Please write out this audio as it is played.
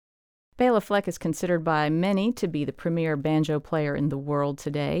Bela Fleck is considered by many to be the premier banjo player in the world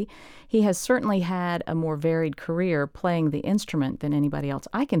today. He has certainly had a more varied career playing the instrument than anybody else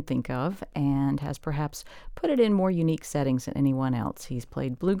I can think of, and has perhaps put it in more unique settings than anyone else. He's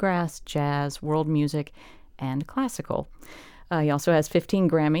played bluegrass, jazz, world music, and classical. He also has 15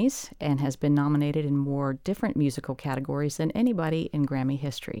 Grammys and has been nominated in more different musical categories than anybody in Grammy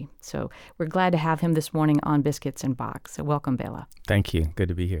history. So we're glad to have him this morning on Biscuits and Bach. So welcome, Bela. Thank you. Good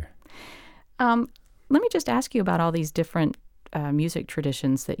to be here. Let me just ask you about all these different music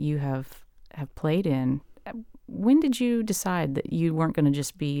traditions that you have played in. When did you decide that you weren't going to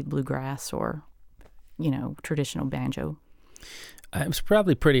just be bluegrass or, traditional banjo? It was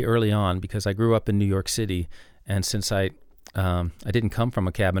probably pretty early on because I grew up in New York City, and since I didn't come from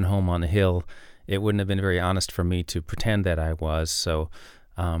a cabin home on the hill, it wouldn't have been very honest for me to pretend that I was. So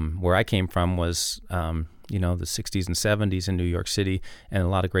where I came from was the 60s and 70s in New York City, and a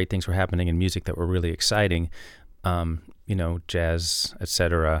lot of great things were happening in music that were really exciting. Jazz,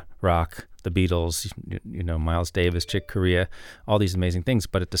 etc., rock, the Beatles, Miles Davis, Chick Corea, all these amazing things.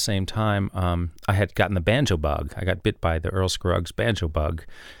 But at the same time, I had gotten the banjo bug. I got bit by the Earl Scruggs banjo bug,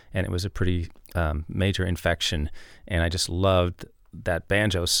 and it was a pretty major infection, and I just loved that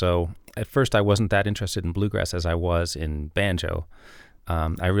banjo. So at first I wasn't that interested in bluegrass as I was in banjo.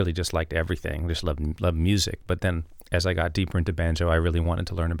 I really just liked everything, just loved music. But then as I got deeper into banjo, I really wanted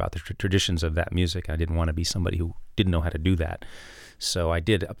to learn about the traditions of that music. I didn't want to be somebody who didn't know how to do that. So I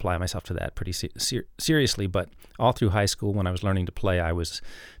did apply myself to that pretty seriously. But all through high school, when I was learning to play, I was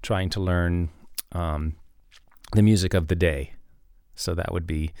trying to learn the music of the day. So that would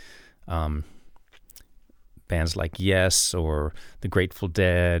be bands like Yes or the Grateful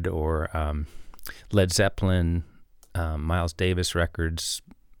Dead or Led Zeppelin, Miles Davis records,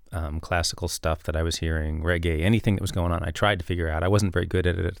 classical stuff that I was hearing, reggae, anything that was going on. I tried to figure out. I wasn't very good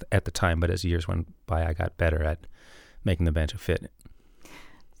at it at the time, but as years went by, I got better at making the banjo fit.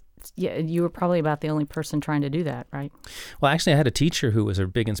 Yeah, you were probably about the only person trying to do that, right? Well, actually, I had a teacher who was a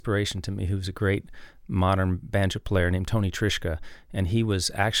big inspiration to me, who was a great modern banjo player named Tony Trischka, and he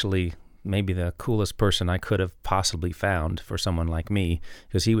was actually maybe the coolest person I could have possibly found for someone like me,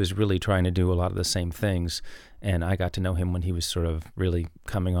 because he was really trying to do a lot of the same things, and I got to know him when he was sort of really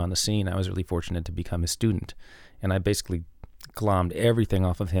coming on the scene. I was really fortunate to become his student, and I basically glommed everything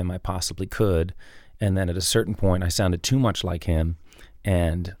off of him I possibly could, and then at a certain point I sounded too much like him,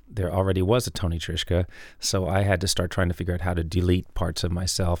 and there already was a Tony Trischka, so I had to start trying to figure out how to delete parts of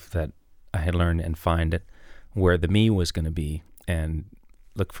myself that I had learned and find it where the me was going to be, and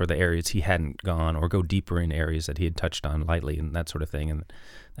look for the areas he hadn't gone, or go deeper in areas that he had touched on lightly and that sort of thing. And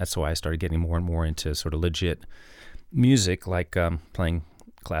that's why I started getting more and more into sort of legit music, like playing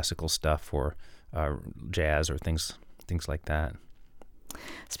classical stuff or jazz or things like that.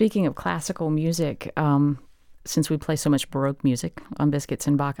 Speaking of classical music, since we play so much Baroque music on Biscuits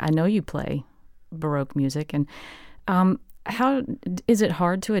and Bach, I know you play Baroque music. And how is it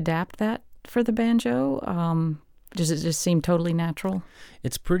hard to adapt that for the banjo? Does it just seem totally natural?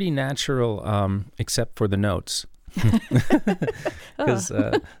 It's pretty natural, except for the notes, because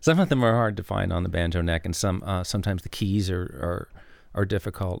some of them are hard to find on the banjo neck, and sometimes the keys are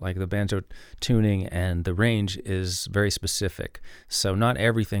difficult. Like the banjo tuning and the range is very specific, so not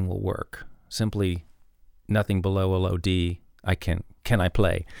everything will work. Simply nothing below a low D can I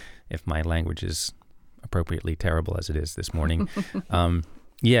play if my language is appropriately terrible as it is this morning.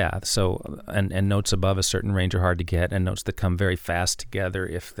 Yeah, so, and notes above a certain range are hard to get, and notes that come very fast together,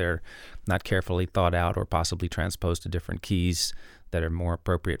 if they're not carefully thought out or possibly transposed to different keys that are more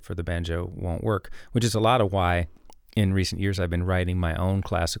appropriate for the banjo, won't work, which is a lot of why in recent years I've been writing my own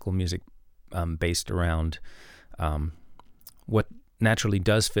classical music based around what naturally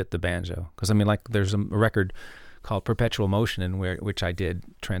does fit the banjo. Because, there's a record called Perpetual Motion in which I did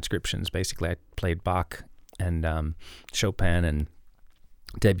transcriptions. Basically, I played Bach and Chopin and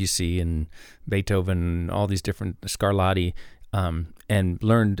Debussy and Beethoven, all these different Scarlatti, and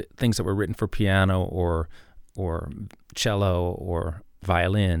learned things that were written for piano or cello or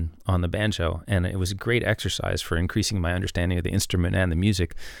violin on the banjo. And it was a great exercise for increasing my understanding of the instrument and the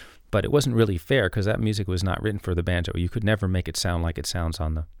music. But it wasn't really fair because that music was not written for the banjo. You could never make it sound like it sounds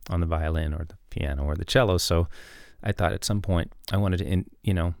on the violin or the piano or the cello. So I thought at some point I wanted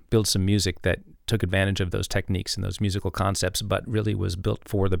to build some music that took advantage of those techniques and those musical concepts, but really was built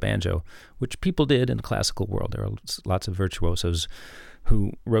for the banjo, which people did in the classical world. There are lots of virtuosos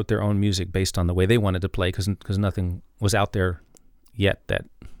who wrote their own music based on the way they wanted to play, because nothing was out there yet that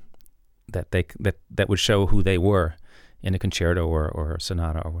would show who they were in a concerto or a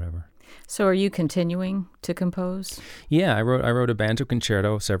sonata or whatever. So are you continuing to compose? Yeah, I wrote a banjo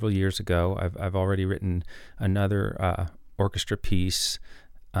concerto several years ago. I've already written another orchestra piece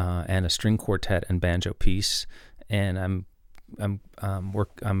and a string quartet and banjo piece, and I've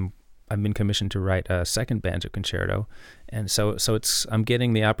been commissioned to write a second banjo concerto, and so I'm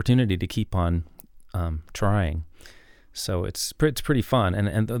getting the opportunity to keep on trying. So it's pretty fun,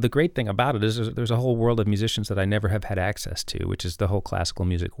 and the great thing about it is there's a whole world of musicians that I never have had access to, which is the whole classical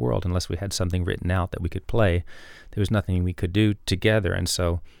music world. Unless we had something written out that we could play, there was nothing we could do together. And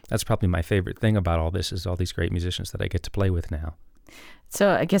so that's probably my favorite thing about all this is all these great musicians that I get to play with now.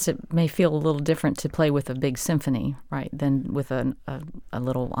 So I guess it may feel a little different to play with a big symphony, right, than with a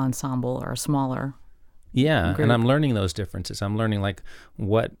little ensemble or a smaller Yeah, group. and I'm learning those differences. I'm learning, like,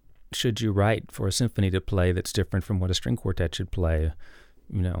 what should you write for a symphony to play that's different from what a string quartet should play,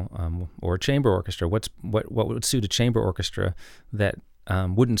 or a chamber orchestra. What would suit a chamber orchestra that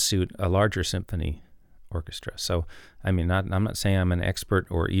wouldn't suit a larger symphony orchestra? So, I mean, I'm not saying I'm an expert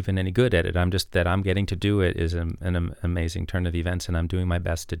or even any good at it. I'm just that I'm getting to do it is an amazing turn of events, and I'm doing my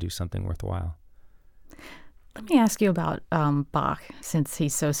best to do something worthwhile. Let me ask you about Bach, since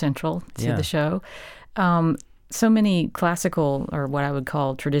he's so central to the show. So many classical, or what I would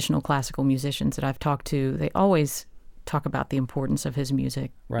call traditional classical musicians that I've talked to, they always talk about the importance of his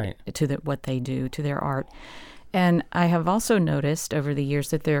music, right, to what they do, to their art. And I have also noticed over the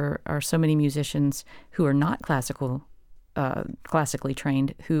years that there are so many musicians who are not classically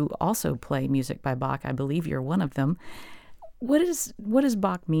trained who also play music by Bach. I believe you're one of them. What does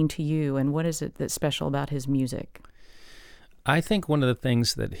Bach mean to you, and what is it that's special about his music? I think one of the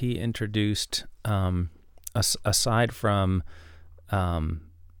things that he introduced, aside from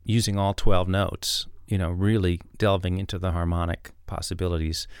using all 12 notes, really delving into the harmonic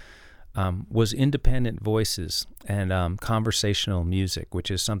possibilities, was independent voices and conversational music, which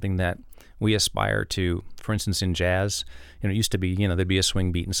is something that we aspire to. For instance, in jazz, it used to be, there'd be a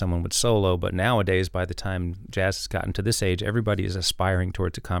swing beat and someone would solo, but nowadays, by the time jazz has gotten to this age, everybody is aspiring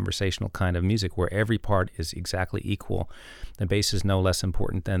towards a conversational kind of music where every part is exactly equal. The bass is no less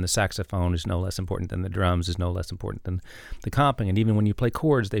important than the saxophone, is no less important than the drums, is no less important than the comping. And even when you play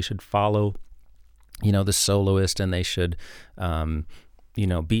chords, they should follow, the soloist, and they should,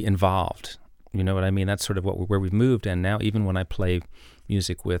 be involved. You know what I mean? That's sort of where we've moved. And now even when I play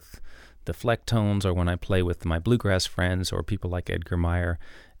music with the Fleck tones, or when I play with my bluegrass friends or people like Edgar Meyer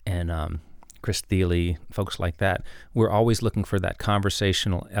and Chris Thiele, folks like that, we're always looking for that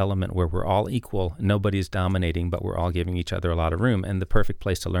conversational element where we're all equal, nobody's dominating, but we're all giving each other a lot of room. And the perfect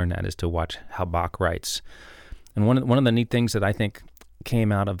place to learn that is to watch how Bach writes. And one of the neat things that I think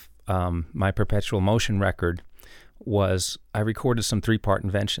came out of my Perpetual Motion record was I recorded some 3-part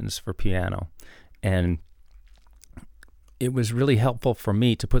inventions for piano, and it was really helpful for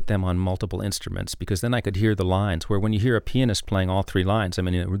me to put them on multiple instruments, because then I could hear the lines, where when you hear a pianist playing all 3 lines, I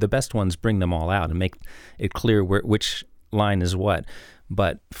mean, the best ones bring them all out and make it clear which line is what.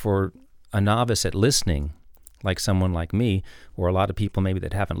 But for a novice at listening, like someone like me, or a lot of people maybe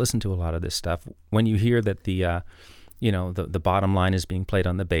that haven't listened to a lot of this stuff, when you hear that the bottom line is being played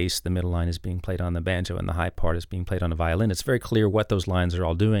on the bass, the middle line is being played on the banjo, and the high part is being played on the violin, it's very clear what those lines are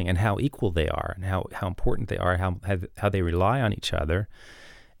all doing and how equal they are, and how important they are, how they rely on each other.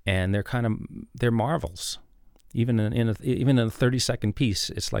 And they're marvels. Even in a 30-second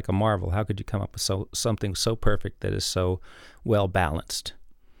piece, it's like a marvel. How could you come up with something so perfect that is so well balanced?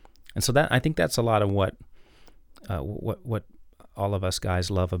 And so I think that's a lot of what all of us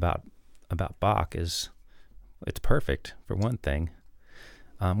guys love about Bach is. It's perfect, for one thing.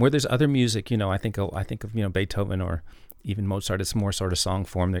 Where there's other music, I think of Beethoven or even Mozart. It's more sort of song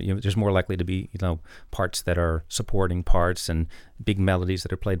form. There's more likely to be parts that are supporting parts and big melodies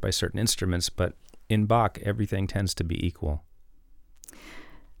that are played by certain instruments. But in Bach, everything tends to be equal.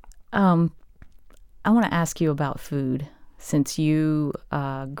 I want to ask you about food, since you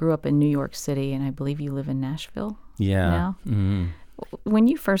grew up in New York City, and I believe you live in Nashville. Yeah. Now. Mm-hmm. When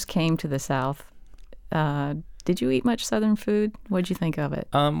you first came to the South, did you eat much Southern food? What'd you think of it?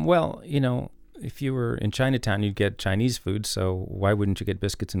 Well, if you were in Chinatown, you'd get Chinese food, so why wouldn't you get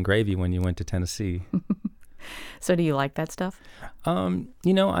biscuits and gravy when you went to Tennessee? So do you like that stuff? I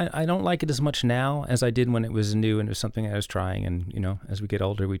don't like it as much now as I did when it was new and it was something I was trying. And, as we get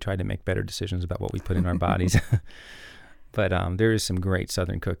older, we try to make better decisions about what we put in our bodies. But there is some great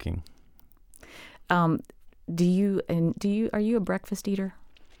Southern cooking. Are you a breakfast eater?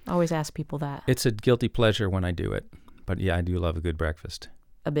 I always ask people that. It's a guilty pleasure when I do it. But yeah, I do love a good breakfast.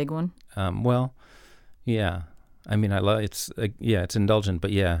 A big one? Well, yeah. I mean, I love it's indulgent,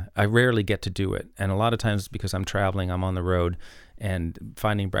 but yeah, I rarely get to do it. And a lot of times because I'm traveling, I'm on the road, and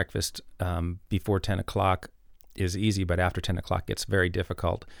finding breakfast before 10 o'clock is easy, but after 10 o'clock it's very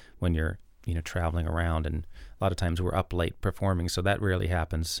difficult when you're, traveling around, and a lot of times we're up late performing, so that rarely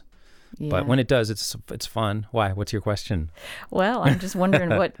happens. Yeah. But when it does, it's fun. Why? What's your question? Well, I'm just wondering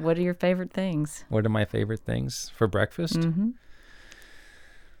what are your favorite things? What are my favorite things for breakfast?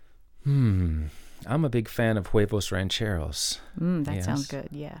 Mm-hmm. I'm a big fan of huevos rancheros. That sounds good.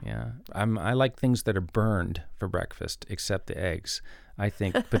 Yeah. Yeah. I like things that are burned for breakfast, except the eggs. I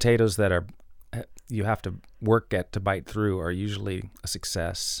think potatoes that are you have to work at to bite through are usually a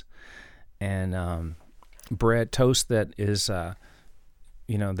success. And bread toast that is, the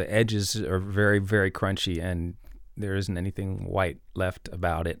edges are very, very crunchy, and there isn't anything white left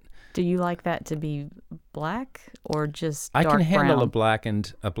about it. Do you like that to be black or just dark brown? I can handle brown?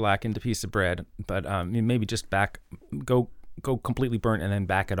 a blackened piece of bread, but maybe just go completely burnt and then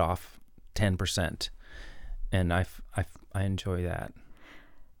back it off 10%, and I enjoy that.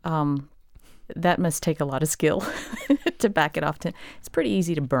 That must take a lot of skill to back it off. It's pretty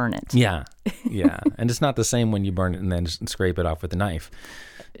easy to burn it. Yeah, and it's not the same when you burn it and then scrape it off with a knife.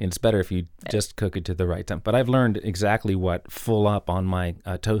 It's better if you just cook it to the right temp. But I've learned exactly what full up on my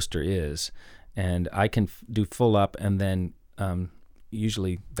toaster is, and I can do full up, and then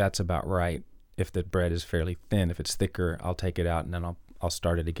usually that's about right. If the bread is fairly thin, if it's thicker, I'll take it out, and then I'll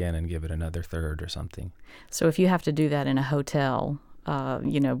start it again and give it another third or something. So if you have to do that in a hotel,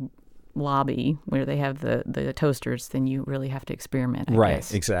 lobby where they have the toasters, then you really have to experiment, I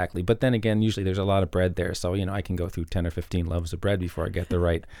guess. Exactly. But then again, usually there's a lot of bread there, so I can go through 10 or 15 loaves of bread before I get the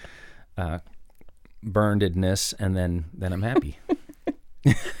right burnedness, and then I'm happy.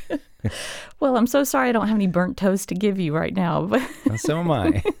 Well, I'm so sorry I don't have any burnt toast to give you right now, but so am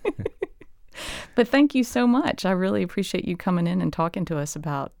I. But thank you so much. I really appreciate you coming in and talking to us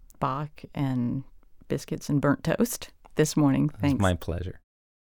about Bach and biscuits and burnt toast this morning. Thanks. It's my pleasure.